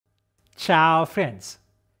Ciao friends!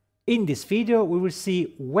 In this video we will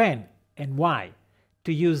see when and why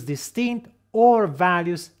to use distinct or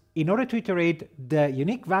values in order to iterate the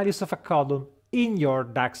unique values of a column in your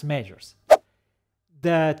DAX measures.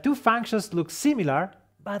 The two functions look similar,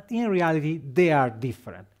 but in reality they are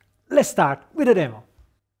different. Let's start with a demo.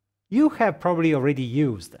 You have probably already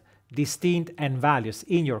used distinct and values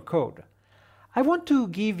in your code. I want to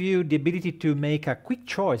give you the ability to make a quick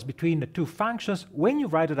choice between the two functions when you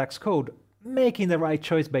write a DAX code, making the right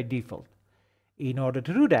choice by default. In order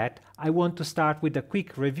to do that, I want to start with a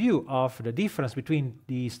quick review of the difference between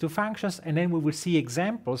these two functions, and then we will see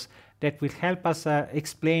examples that will help us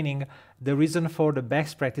explaining the reason for the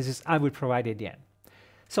best practices I will provide at the end.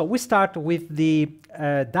 So we start with the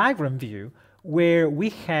diagram view, where we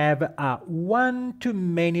have a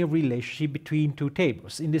one-to-many relationship between two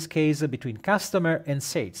tables, in this case between customer and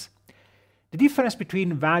sales. The difference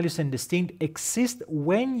between values and distinct exists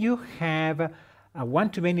when you have a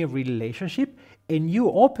one-to-many relationship and you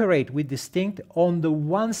operate with distinct on the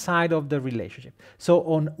one side of the relationship. So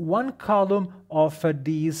on one column of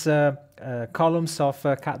these columns of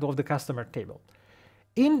the customer table.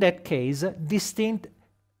 In that case, distinct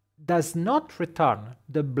does not return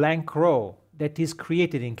the blank row that is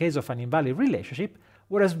created in case of an invalid relationship,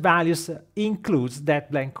 whereas values includes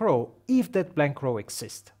that blank row if that blank row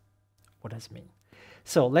exists. What does it mean?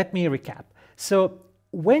 So let me recap. So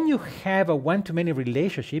when you have a one-to-many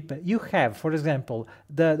relationship, you have, for example,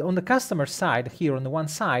 on the customer side, here on the one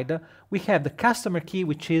side, we have the customer key,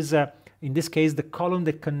 which is in this case, the column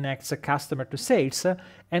that connects a customer to sales.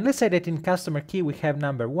 And let's say that in customer key, we have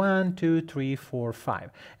number 1, 2, 3, 4,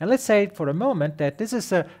 5. And let's say for a moment that this is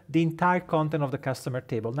the entire content of the customer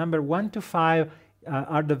table. Number 1 to 5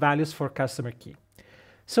 are the values for customer key.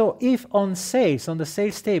 So if on sales, on the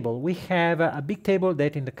sales table, we have a big table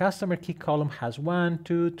that in the customer key column has 1,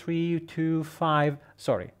 2, 3, 2, 5,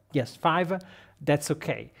 sorry, yes, 5, that's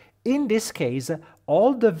okay. In this case,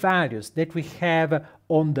 all the values that we have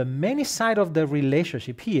on the many side of the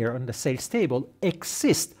relationship here on the sales table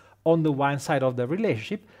exist on the one side of the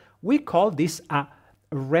relationship. We call this a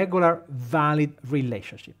regular valid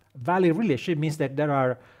relationship. Valid relationship means that there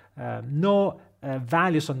are no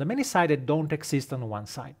values on the many side that don't exist on one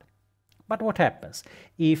side. But what happens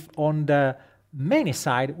if on the many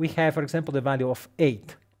side we have, for example, the value of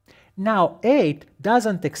 8? Now 8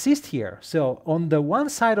 doesn't exist here, so on the one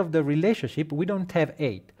side of the relationship we don't have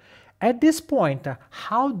 8. At this point,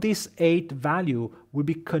 how this 8 value will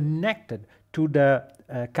be connected to the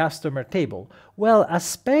customer table? Well, a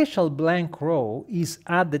special blank row is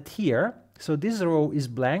added here, so this row is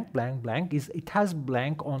blank, blank, blank, it has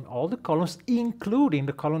blank on all the columns, including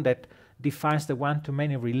the column that defines the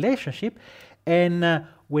one-to-many relationship. And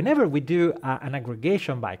whenever we do an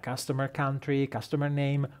aggregation by customer country, customer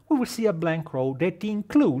name, we will see a blank row that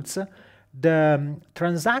includes the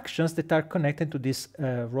transactions that are connected to this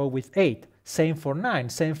row with 8. Same for 9,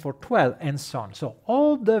 same for 12, and so on. So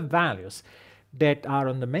all the values that are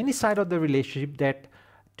on the many side of the relationship that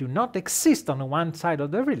do not exist on the one side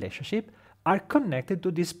of the relationship are connected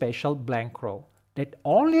to this special blank row that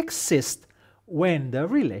only exists when the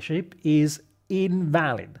relationship is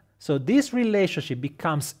invalid. So this relationship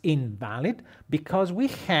becomes invalid because we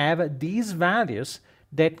have these values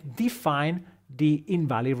that define the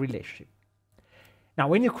invalid relationship. Now,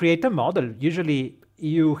 when you create a model, usually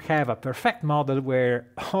you have a perfect model where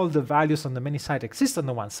all the values on the many side exist on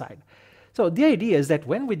the one side. So the idea is that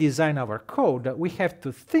when we design our code, we have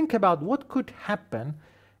to think about what could happen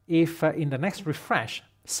if in the next refresh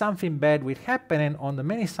something bad will happen and on the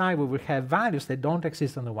many side we will have values that don't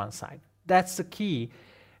exist on the one side. That's the key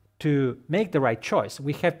to make the right choice.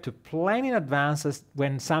 We have to plan in advance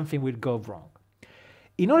when something will go wrong.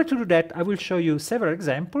 In order to do that, I will show you several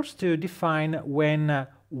examples to define when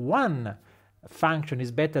one function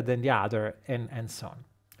is better than the other and so on.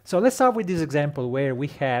 So let's start with this example where we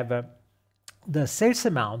have the sales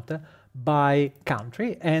amount by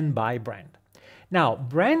country and by brand. Now,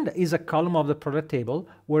 brand is a column of the product table,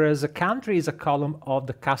 whereas a country is a column of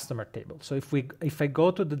the customer table. So if I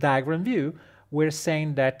go to the diagram view, we're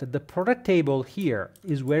saying that the product table here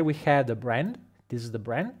is where we have the brand, this is the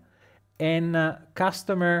brand, and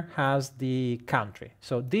customer has the country.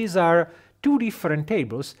 So these are two different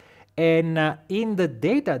tables, and in the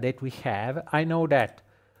data that we have, I know that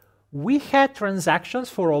we had transactions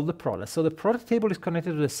for all the products. So the product table is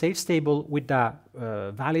connected to the sales table with a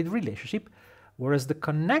valid relationship, whereas the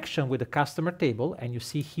connection with the customer table, and you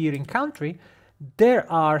see here in country,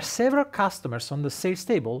 there are several customers on the sales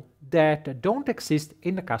table that don't exist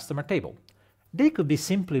in the customer table. they could be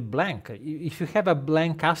simply blank. If you have a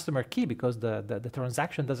blank customer key because the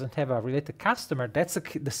transaction doesn't have a related customer, that's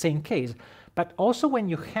the same case. But also when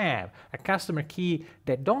you have a customer key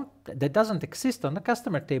that doesn't exist on the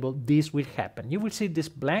customer table, this will happen. You will see this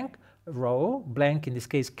blank row, blank in this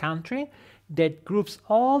case country, that groups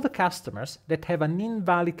all the customers that have an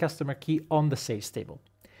invalid customer key on the sales table.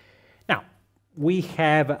 Now, we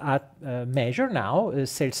have a measure now, a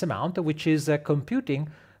sales amount, which is computing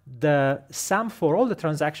the sum for all the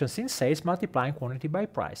transactions in sales multiplying quantity by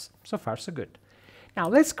price. So far, so good. Now,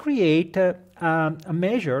 let's create a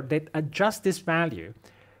measure that adjusts this value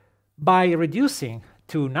by reducing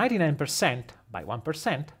to 99% by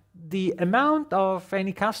 1% the amount of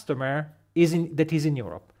any customer that is in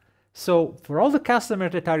Europe. So for all the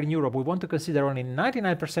customers that are in Europe, we want to consider only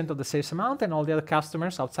 99% of the sales amount, and all the other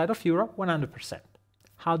customers outside of Europe, 100%.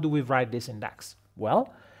 How do we write this in DAX?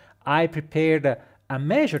 Well, I prepared a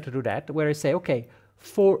measure to do that, where I say, okay,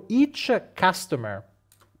 for each customer,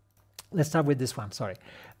 let's start with this one, sorry.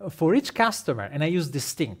 For each customer, and I use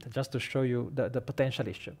distinct just to show you the potential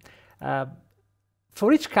issue.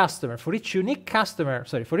 For each customer, for each unique customer,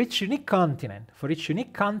 sorry, for each unique continent,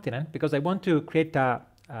 because I want to create a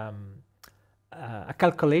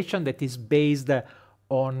calculation that is based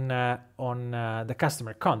on the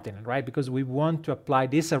customer continent, right? Because we want to apply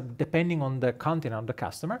this depending on the continent of the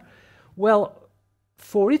customer. Well,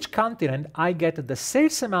 for each continent, I get the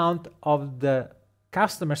sales amount of the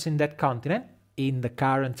customers in that continent in the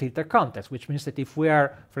current filter context, which means that if we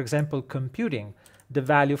are, for example, computing the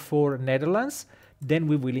value for Netherlands, then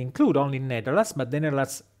we will include only Netherlands, but the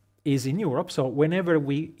Netherlands is in Europe. So whenever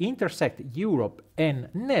we intersect Europe and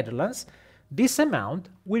Netherlands, this amount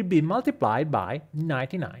will be multiplied by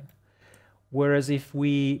 99. Whereas if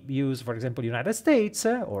we use, for example, United States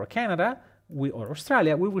or Canada or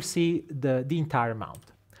Australia, we will see the entire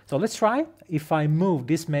amount. So let's try. If I move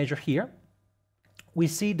this measure here, we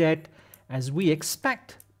see that as we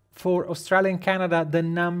expect for Australia and Canada, the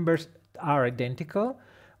numbers are identical,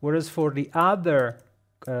 whereas for the other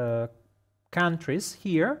countries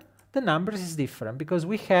here, the numbers is different because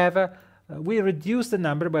we have we reduce the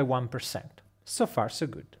number by 1%. So far, so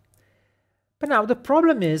good. But now the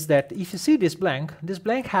problem is that if you see this blank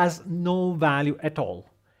has no value at all.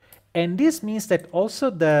 And this means that also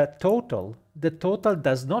the total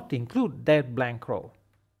does not include that blank row.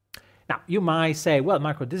 Now, you might say, well,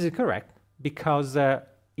 Marco, this is correct, because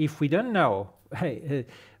if we don't know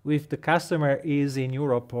if the customer is in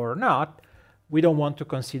Europe or not, we don't want to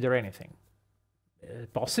consider anything.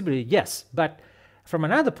 Possibly, yes, but from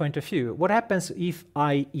another point of view, what happens if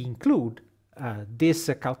I include this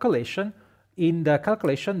calculation in the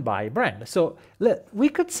calculation by brand? So we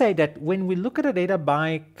could say that when we look at the data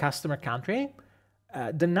by customer country,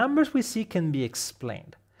 the numbers we see can be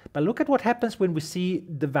explained. But look at what happens when we see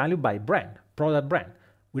the value by brand, product brand.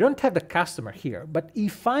 We don't have the customer here, but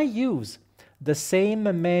if I use the same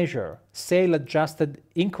measure, sale adjusted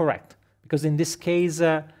incorrect, because in this case,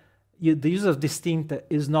 the use of distinct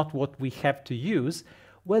is not what we have to use.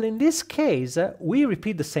 Well, in this case, we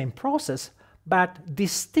repeat the same process, but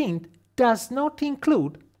distinct does not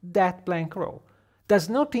include that blank row, does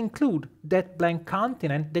not include that blank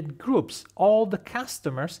continent that groups all the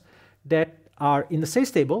customers that are in the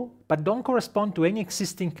sales table, but don't correspond to any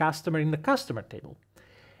existing customer in the customer table.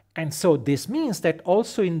 And so this means that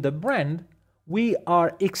also in the brand, we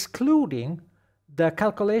are excluding the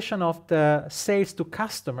calculation of the sales to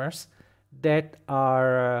customers that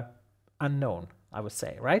are unknown, I would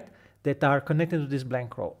say, right? That are connected to this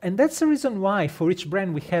blank row. And that's the reason why for each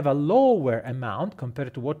brand we have a lower amount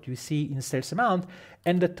compared to what you see in sales amount,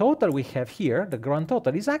 and the total we have here, the grand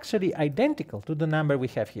total, is actually identical to the number we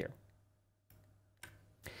have here.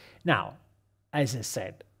 Now, as I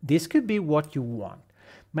said, this could be what you want,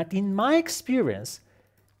 but in my experience,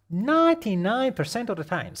 99% of the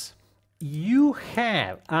times, you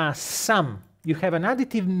have a sum, you have an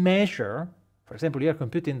additive measure. For example, you are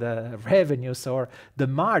computing the revenues or the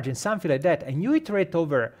margin, something like that, and you iterate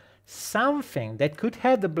over something that could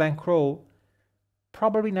have the blank row.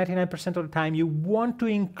 Probably 99% of the time, you want to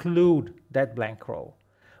include that blank row,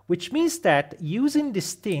 which means that using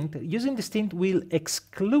distinct will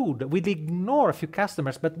exclude, will ignore a few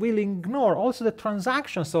customers, but will ignore also the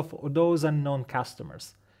transactions of those unknown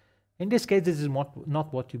customers. In this case, this is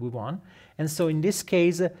not what you would want. And so in this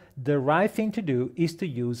case, the right thing to do is to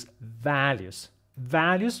use values.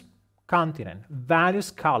 Values continent, values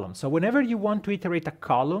column. So whenever you want to iterate a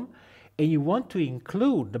column and you want to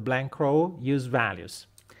include the blank row, use values.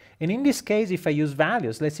 And in this case, if I use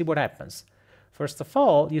values, let's see what happens. First of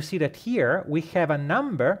all, you see that here we have a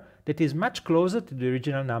number that is much closer to the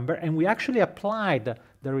original number, and we actually applied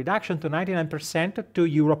the reduction to 99% to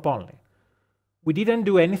Europe only. We didn't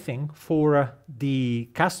do anything for the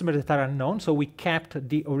customers that are unknown, so we kept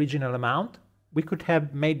the original amount. We could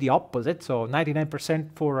have made the opposite, so 99%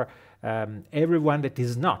 for everyone that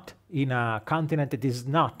is not in a continent that is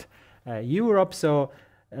not Europe, so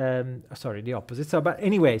sorry, the opposite. So, but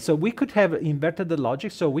anyway, so we could have inverted the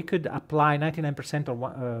logic, so we could apply 99%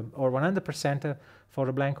 or 100% for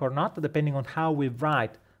a blank or not, depending on how we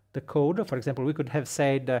write the code. For example, we could have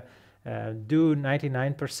said do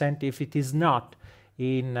 99% if it is not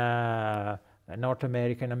in North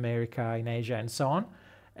America, in America, in Asia, and so on.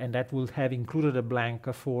 And that will have included a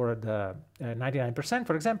blank for the 99%,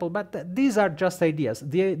 for example. But these are just ideas.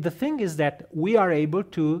 The thing is that we are able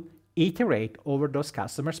to iterate over those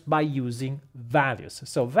customers by using values.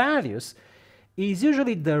 So values is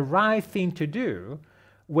usually the right thing to do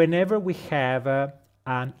whenever we have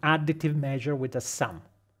an additive measure with a sum,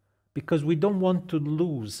 because we don't want to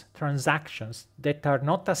lose transactions that are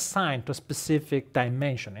not assigned to a specific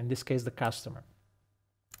dimension, in this case the customer.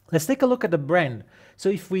 Let's take a look at the brand. So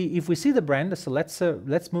if we see the brand, so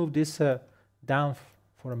let's move this down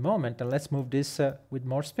for a moment, and let's move this with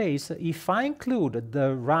more space. If I include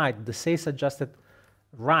the sales adjusted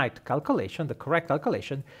right calculation, the correct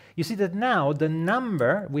calculation, you see that now the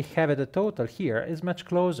number we have at the total here is much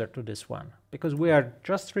closer to this one, because we are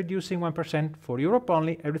just reducing 1% for Europe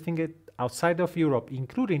only. Everything outside of Europe,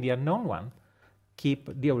 including the unknown one, keep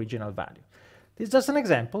the original value. This is just an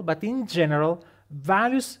example, but in general,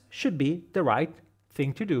 values should be the right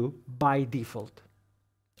thing to do by default,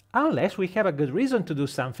 unless we have a good reason to do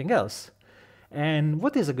something else. And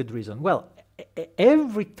what is a good reason? Well,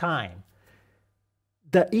 every time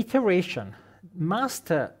the iteration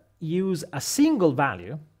must use a single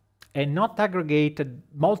value and not aggregate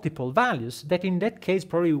multiple values, that in that case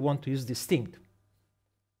probably we want to use distinct.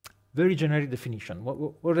 Very generic definition.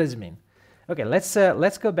 What does it mean? Okay,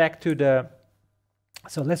 let's go back to the...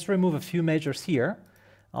 So let's remove a few measures here.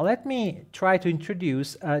 Now let me try to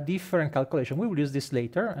introduce a different calculation. We will use this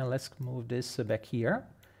later, and let's move this back here.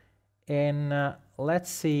 And let's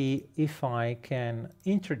see if I can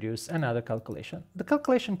introduce another calculation. The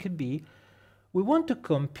calculation could be, we want to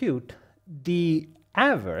compute the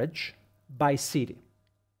average by city.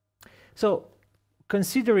 So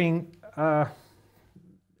considering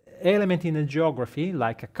element in the geography,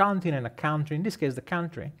 like a continent, a country, in this case the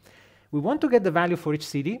country, we want to get the value for each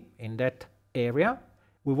city in that area.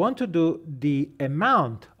 We want to do the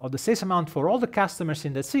amount of the sales amount for all the customers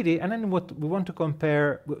in the city, and then what we want to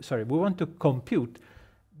we want to compute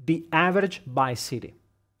the average by city.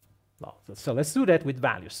 Well, so let's do that with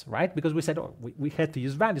values, right? Because we said we had to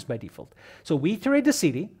use values by default. So we iterate the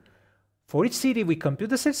city. For each city, we compute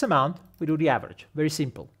the sales amount, we do the average. Very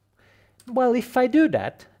simple. Well, if I do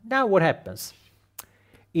that, now what happens?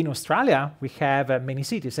 In Australia, we have many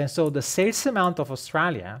cities, and so the sales amount of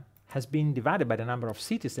Australia has been divided by the number of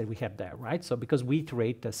cities that we have there, right? So because we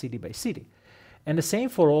iterate city by city. And the same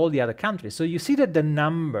for all the other countries. So you see that the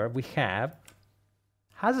number we have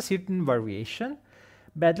has a certain variation,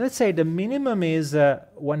 but let's say the minimum is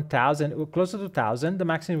 1,000, close to 2,000, the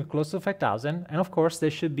maximum is close to 5,000, and of course there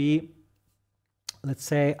should be, let's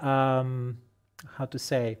say, how to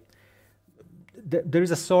say, there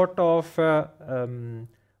is a sort of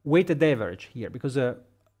weighted average here, because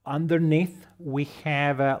underneath we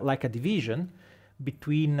have like a division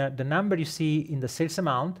between the number you see in the sales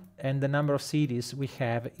amount and the number of cities we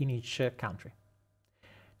have in each country.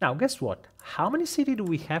 Now, guess what? How many cities do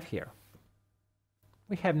we have here?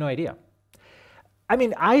 We have no idea. I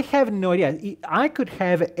mean, I have no idea. I could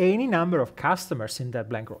have any number of customers in that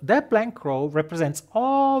blank row. That blank row represents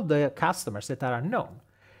all the customers that are unknown.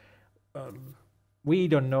 We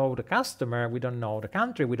don't know the customer, we don't know the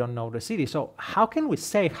country, we don't know the city. So how can we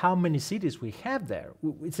say how many cities we have there?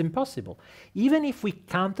 It's impossible. Even if we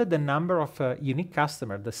counted the number of unique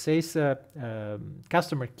customers, the sales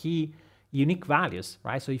customer key unique values,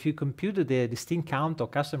 right? So if you computed the distinct count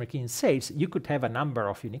of customer key in sales, you could have a number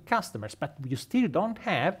of unique customers, but you still don't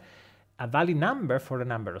have a valid number for the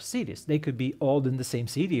number of cities. They could be all in the same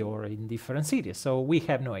city or in different cities. So we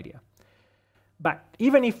have no idea. But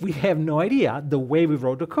even if we have no idea, the way we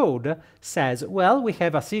wrote the code says, well, we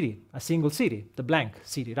have a city, a single city, the blank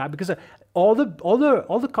city, right? Because all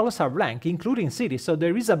the colors are blank, including cities. So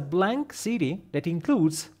there is a blank city that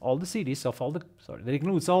includes all the cities of all the, that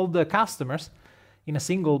includes all the customers in a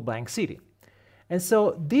single blank city. And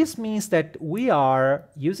so this means that we are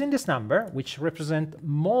using this number, which represent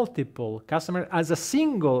multiple customers as a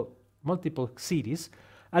single, multiple cities,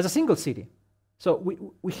 as a single city. So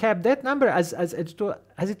we have that number as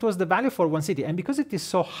it was the value for one city. And because it is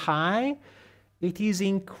so high, it is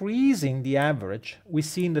increasing the average we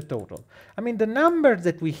see in the total. I mean, the numbers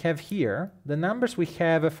that we have here, the numbers we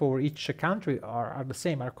have for each country are the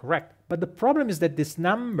same, are correct. But the problem is that this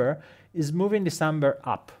number is moving this number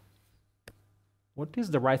up. What is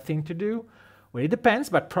the right thing to do? Well, it depends,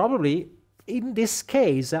 but probably in this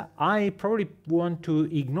case, I probably want to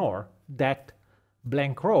ignore that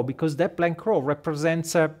blank row, because that blank row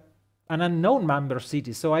represents an unknown number of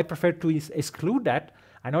cities. So I prefer to exclude that.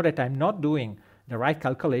 I know that I'm not doing the right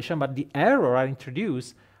calculation, but the error I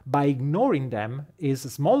introduce by ignoring them is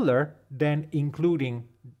smaller than including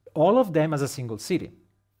all of them as a single city.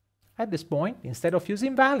 At this point, instead of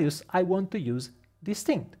using values, I want to use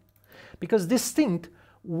distinct, because distinct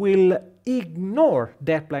will ignore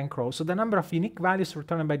that blank row. So the number of unique values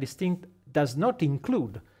returned by distinct does not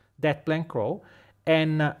include that blank row.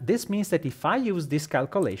 And this means that if I use this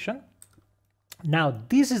calculation, now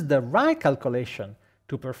this is the right calculation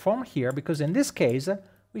to perform here, because in this case,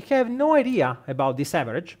 we have no idea about this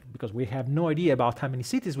average, because we have no idea about how many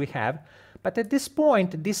cities we have. But at this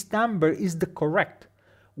point, this number is the correct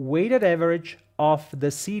weighted average of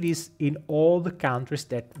the cities in all the countries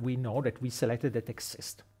that we know that we selected that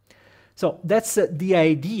exist. So that's the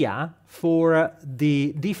idea for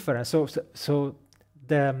the difference. So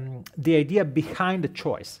the idea behind the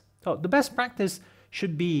choice. So the best practice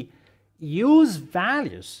should be use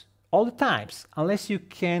values all the times, unless you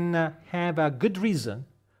can have a good reason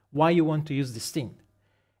why you want to use distinct.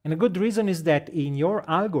 And a good reason is that in your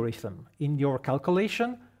algorithm, in your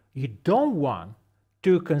calculation, you don't want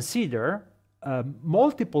to consider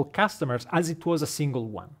multiple customers as it was a single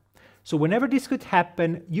one. So whenever this could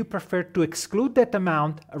happen, you prefer to exclude that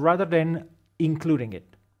amount rather than including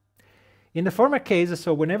it. In the former case,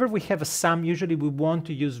 so whenever we have a sum, usually we want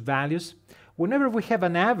to use values. Whenever we have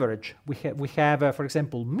an average, we have for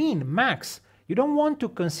example, mean, max. You don't want to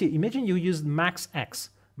consider, imagine you used max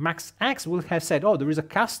x. Max x will have said, oh, there is a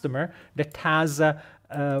customer that has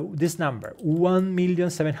this number,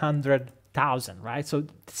 1,700,000, right? So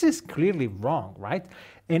this is clearly wrong, right?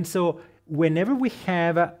 And so whenever we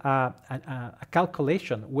have a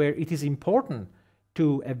calculation where it is important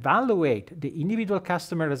to evaluate the individual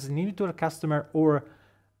customer as an individual customer, or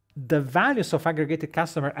the values of aggregated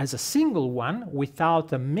customer as a single one without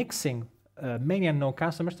mixing many unknown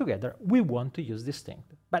customers together, we want to use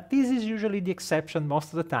distinct. But this is usually the exception.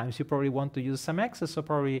 Most of the times you probably want to use some x's, so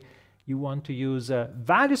probably you want to use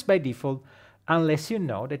values by default, unless you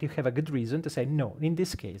know that you have a good reason to say, no, in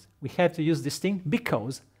this case, we have to use distinct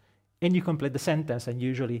because, and you complete the sentence, and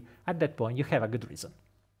usually at that point you have a good reason.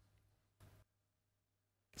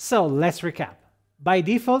 So let's recap. By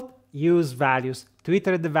default, use values to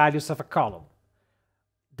iterate the values of a column.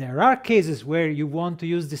 There are cases where you want to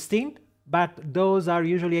use distinct, but those are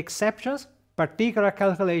usually exceptions, particular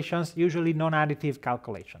calculations, usually non-additive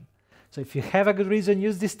calculation. So if you have a good reason,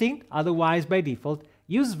 use distinct. Otherwise, by default,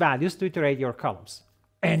 use values to iterate your columns.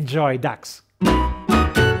 Enjoy DAX!